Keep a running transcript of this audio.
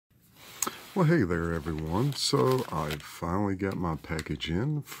Well, hey there, everyone. So I finally got my package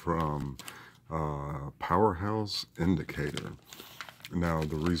in from Powerhouse Indicator. Now,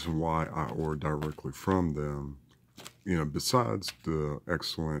 the reason why I ordered directly from them, besides the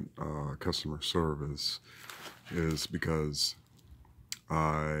excellent customer service, is because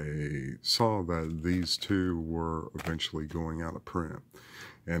I saw that these two were eventually going out of print.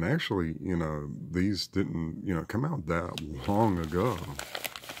 And actually, these didn't, come out that long ago.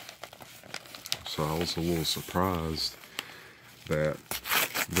 So I was a little surprised that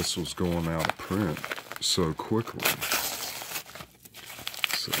this was going out of print so quickly.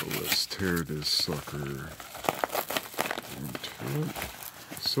 So let's tear this sucker into it.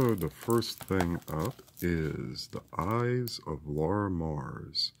 So the first thing up is The Eyes of Laura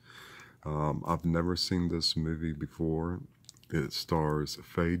Mars. I've never seen this movie before. It stars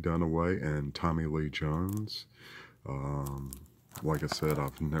Faye Dunaway and Tommy Lee Jones. Like I said,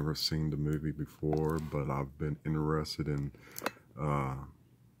 I've never seen the movie before, but I've been interested in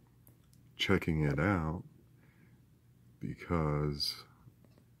checking it out because,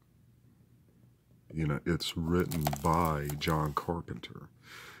 it's written by John Carpenter.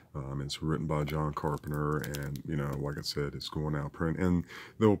 It's written by John Carpenter, and, like I said, it's going out print. And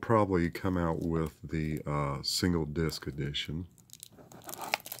they'll probably come out with the single disc edition.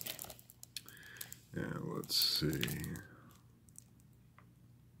 And let's see.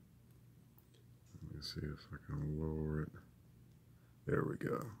 Let me see if I can lower it. There we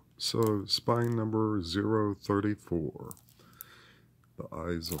go. So, spine number 034. The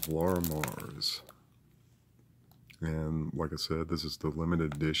Eyes of Laura Mars. And like I said, this is the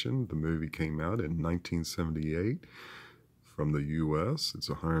limited edition. The movie came out in 1978 from the US. It's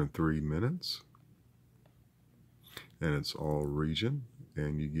 103 minutes. And it's all region.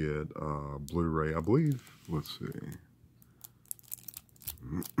 And you get Blu-ray, I believe. Let's see.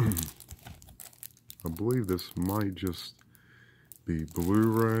 I believe this might just be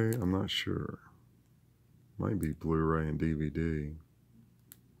Blu-ray. I'm not sure. Might be Blu-ray and DVD.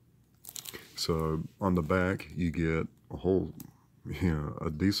 So on the back, you get a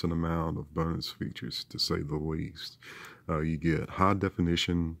decent amount of bonus features, to say the least. You get high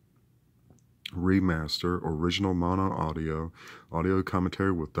definition remaster, original mono audio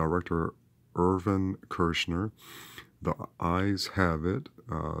commentary with director Irvin Kershner. The Eyes Have It,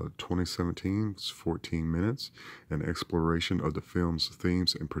 2017, it's 14 minutes, an exploration of the film's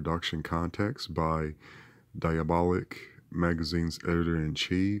themes and production context by Diabolic Magazine's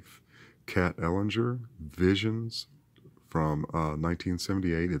editor-in-chief, Kat Ellinger. Visions from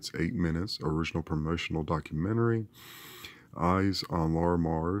 1978. It's 8 minutes. Original promotional documentary. Eyes on Laura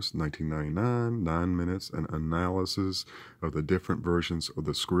Mars, 1999. 9 minutes. An analysis of the different versions of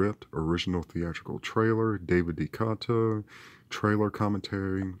the script. Original theatrical trailer. David DeCotto. Trailer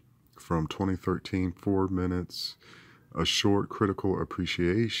commentary from 2013. 4 minutes. A short critical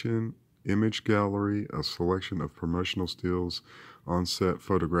appreciation. Image gallery. A selection of promotional stills, on-set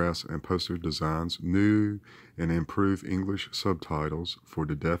photographs and poster designs, new and improved English subtitles for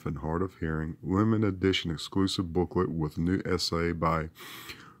the deaf and hard of hearing, limited edition exclusive booklet with new essay by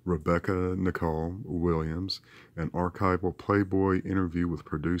Rebecca Nicole Williams, an archival Playboy interview with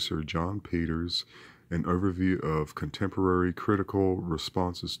producer John Peters, an overview of contemporary critical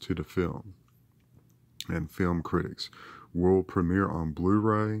responses to the film, and film critics. World premiere on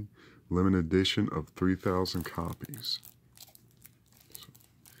Blu-ray, limited edition of 3,000 copies.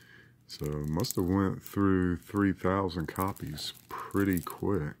 So must have went through 3,000 copies pretty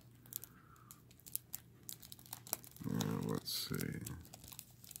quick. Let's see.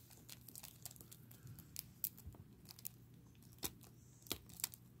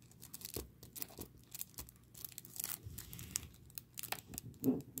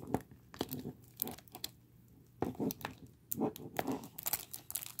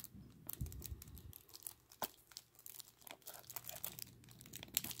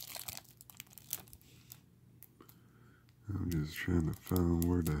 I'm just trying to find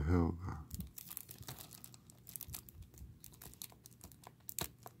where the hell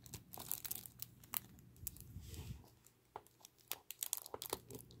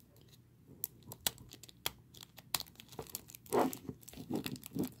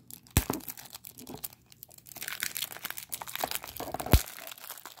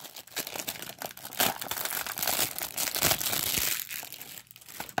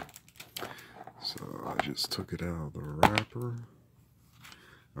I just took it out of the wrapper.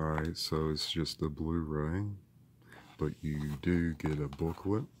 Alright, so it's just the Blu-ray, but you do get a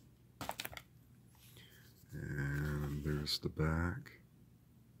booklet. And there's the back.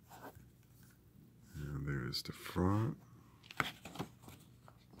 And there's the front.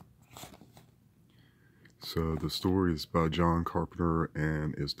 So the story is by John Carpenter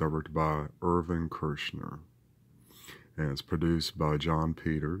and is directed by Irvin Kershner. And it's produced by John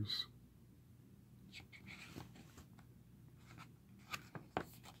Peters.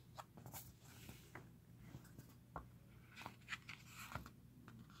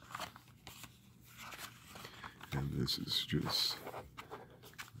 And this is just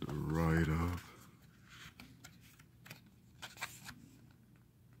the write-up.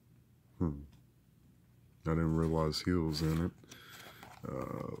 I didn't realize he was in it.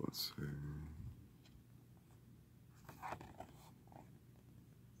 Let's see.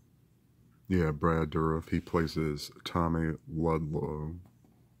 Yeah, Brad Dourif. He plays as Tommy Ludlow.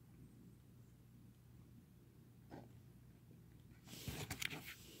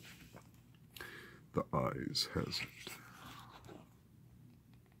 The Eyes has it.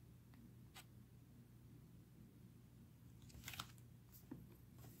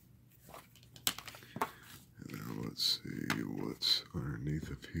 And now let's see what's underneath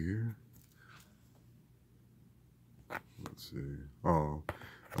of here. Let's see. Oh,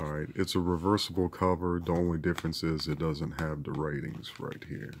 all right. It's a reversible cover. The only difference is it doesn't have the ratings right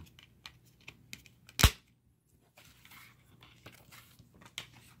here.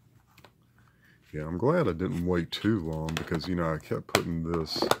 Yeah, I'm glad I didn't wait too long because, you know, I kept putting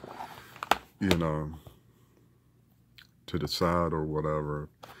this, you know, to the side or whatever.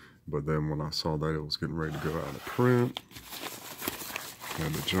 But then when I saw that it was getting ready to go out of print, I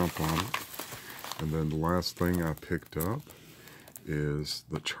had to jump on it. And then the last thing I picked up is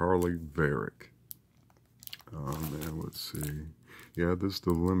the Charlie Varick. And let's see. Yeah, this is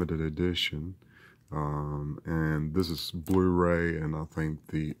the limited edition. And this is Blu-ray, and I think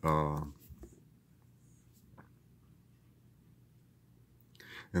the...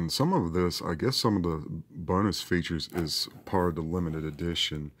 And some of this, I guess some of the bonus features is part of the limited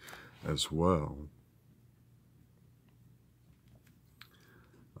edition as well.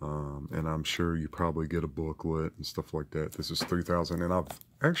 And I'm sure you probably get a booklet and stuff like that. This is 3,000, and I've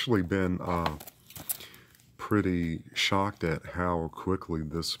actually been pretty shocked at how quickly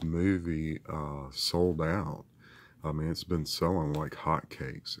this movie sold out. I mean, it's been selling like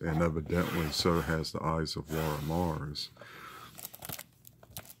hotcakes, and evidently so has The Eyes of Laura Mars.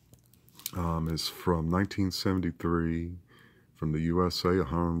 It's from 1973, from the USA,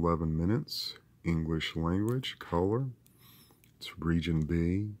 111 minutes, English language, color. It's region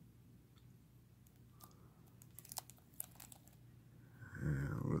B.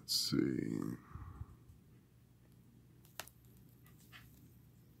 And let's see.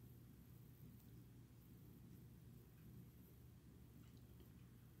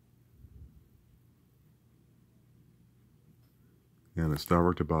 And it's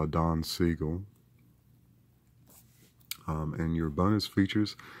directed by Don Siegel. And your bonus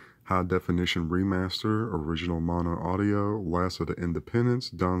features: high definition remaster, original mono audio, Last of the Independents,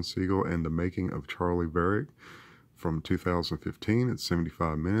 Don Siegel and the Making of Charlie Varick from 2015. It's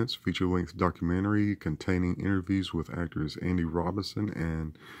 75 minutes. Feature-length documentary containing interviews with actors Andy Robinson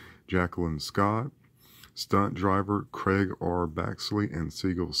and Jacqueline Scott, stunt driver Craig R. Baxley, and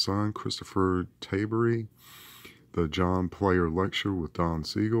Siegel's son Christopher Tabery. The John Player Lecture with Don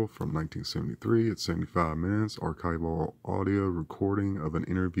Siegel from 1973. It's 75 minutes. Archival audio recording of an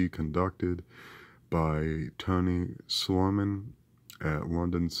interview conducted by Tony Sloman at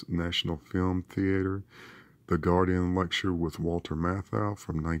London's National Film Theatre. The Guardian Lecture with Walter Matthau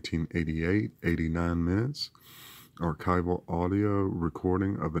from 1988. 89 minutes. Archival audio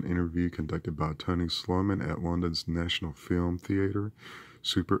recording of an interview conducted by Tony Sloman at London's National Film Theatre.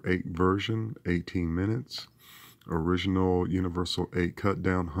 Super 8 version, 18 minutes. Original Universal 8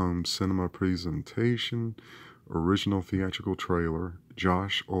 cut-down home cinema presentation, original theatrical trailer,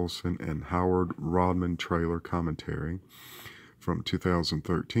 Josh Olson and Howard Rodman trailer commentary from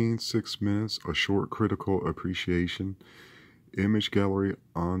 2013, 6 minutes, a short critical appreciation, image gallery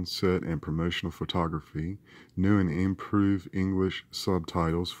on set and promotional photography, new and improved English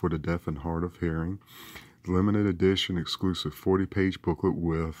subtitles for the deaf and hard of hearing, limited edition exclusive 40-page booklet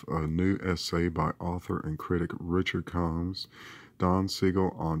with a new essay by author and critic Richard Combs, Don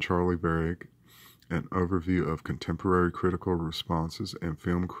Siegel on Charlie Varick, an overview of contemporary critical responses and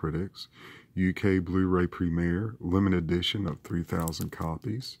film critics, UK Blu-ray premiere, limited edition of 3,000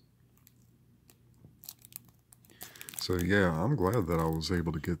 copies. So yeah, I'm glad that I was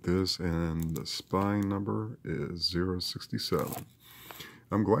able to get this, and the spine number is 067.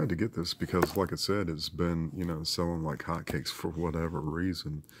 I'm glad to get this because, like I said, it's been, you know, selling like hotcakes for whatever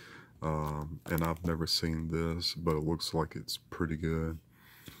reason. And I've never seen this, but it looks like it's pretty good.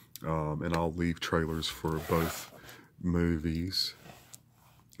 And I'll leave trailers for both movies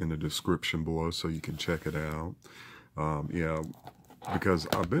in the description below so you can check it out. Yeah, because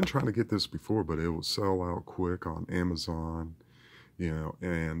I've been trying to get this before, but it would sell out quick on Amazon,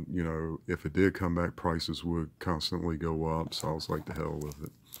 and, if it did come back, prices would constantly go up. So I was like, the hell with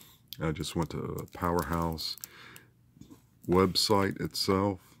it. I just went to Powerhouse website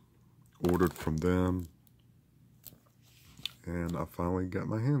itself, ordered from them, and I finally got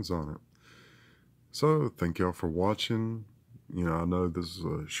my hands on it. So thank y'all for watching. I know this is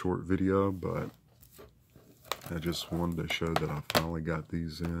a short video, but I just wanted to show that I finally got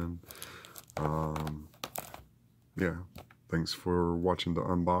these in. Yeah, thanks for watching the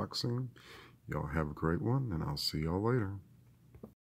unboxing. Y'all have a great one, and I'll see y'all later.